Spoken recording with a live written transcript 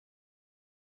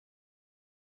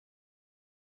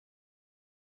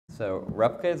So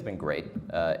Replicated's been great.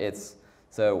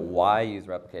 So why use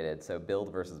Replicated? So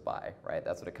build versus buy, right?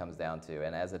 That's what it comes down to.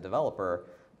 And as a developer,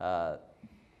 I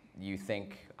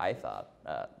thought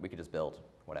we could just build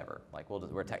whatever. Like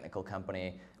we're a technical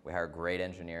company. We hire great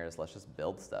engineers. Let's just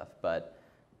build stuff. But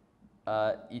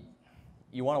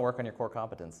you want to work on your core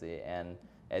competency, and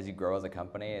as you grow as a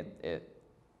company,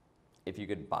 if you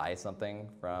could buy something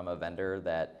from a vendor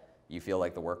that you feel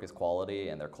like the work is quality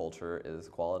and their culture is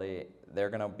quality, they're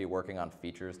going to be working on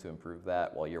features to improve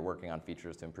that while you're working on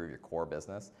features to improve your core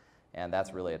business, and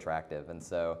that's really attractive. And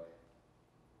so,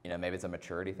 maybe it's a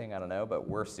maturity thing, I don't know, but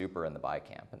we're super in the buy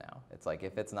camp now. It's like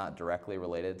if it's not directly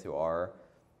related to our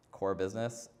core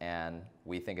business and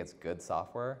we think it's good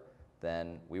software,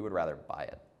 then we would rather buy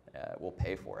it. We'll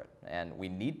pay for it, and we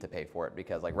need to pay for it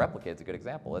because, like, Replicate's a good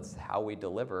example. It's how we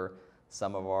deliver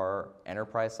some of our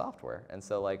enterprise software, and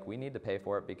so we need to pay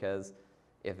for it because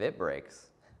if it breaks,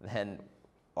 then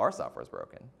our software is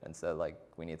broken, and so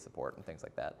we need support and things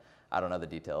like that. I don't know the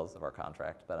details of our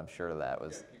contract, but I'm sure that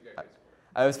was.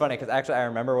 It was funny because actually I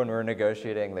remember when we were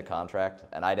negotiating the contract,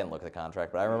 and I didn't look at the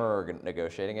contract, but I remember we were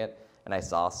negotiating it, and I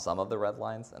saw some of the red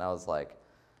lines, and I was like,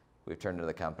 we've turned into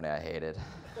the company I hated.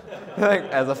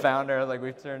 As a founder,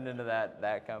 we've turned into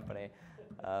that company.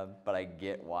 But I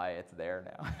get why it's there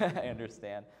now. I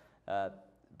understand.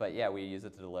 But yeah, we use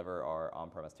it to deliver our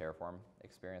on-premise Terraform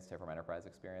experience, Terraform Enterprise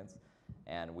experience.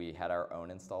 And we had our own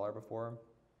installer before.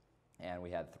 And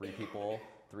we had three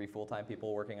full-time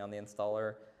people working on the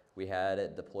installer. We had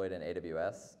it deployed in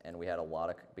AWS, and we had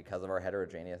because of our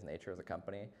heterogeneous nature as a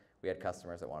company, we had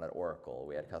customers that wanted Oracle.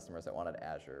 We had customers that wanted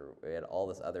Azure. We had all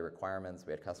this other requirements.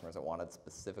 We had customers that wanted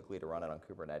specifically to run it on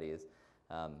Kubernetes.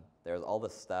 There was all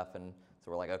this stuff, and so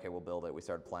we're like, okay, we'll build it. We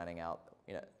started planning out.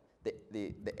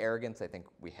 The arrogance I think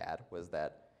we had was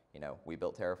that we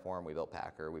built Terraform, we built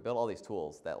Packer, we built all these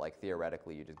tools that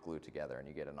theoretically you just glue together and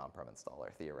you get an on-prem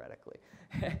installer theoretically.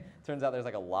 Turns out there's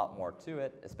a lot more to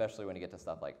it, especially when you get to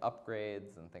stuff like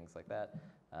upgrades and things like that.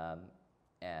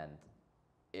 And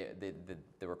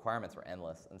the requirements were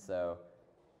endless, and so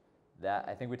that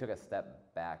I think we took a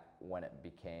step back when it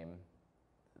became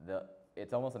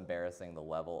it's almost embarrassing the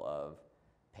level of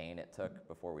pain it took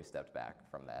before we stepped back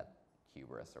from that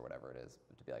hubris or whatever it is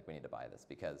to be like, we need to buy this,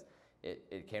 because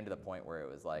it came to the point where it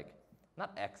was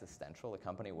not existential. The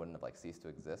company wouldn't have ceased to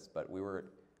exist, but we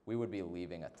would be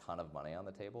leaving a ton of money on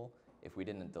the table if we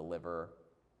didn't deliver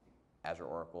Azure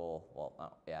Oracle,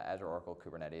 Azure Oracle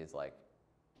Kubernetes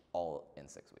all in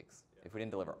 6 weeks. Yeah. If we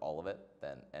didn't deliver all of it,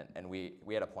 then and we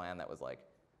had a plan that was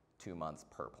 2 months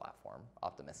per platform,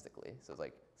 optimistically. So it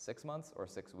was 6 months or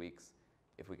 6 weeks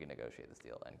if we could negotiate this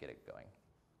deal and get it going.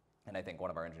 And I think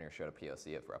one of our engineers showed a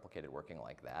POC of Replicated working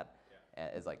like that. Yeah.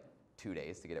 And it's 2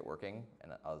 days to get it working,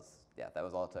 and that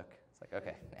was all it took. It's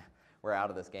okay, yeah, we're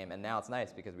out of this game. And now it's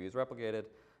nice because we use Replicated.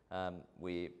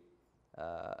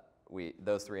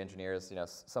 Those 3 engineers,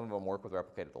 some of them work with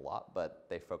Replicated a lot, but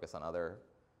they focus on other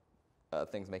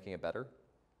things making it better.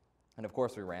 And of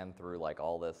course we ran through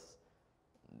all this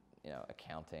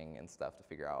accounting and stuff to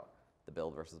figure out the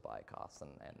build versus buy costs,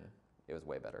 and it was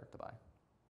way better to buy.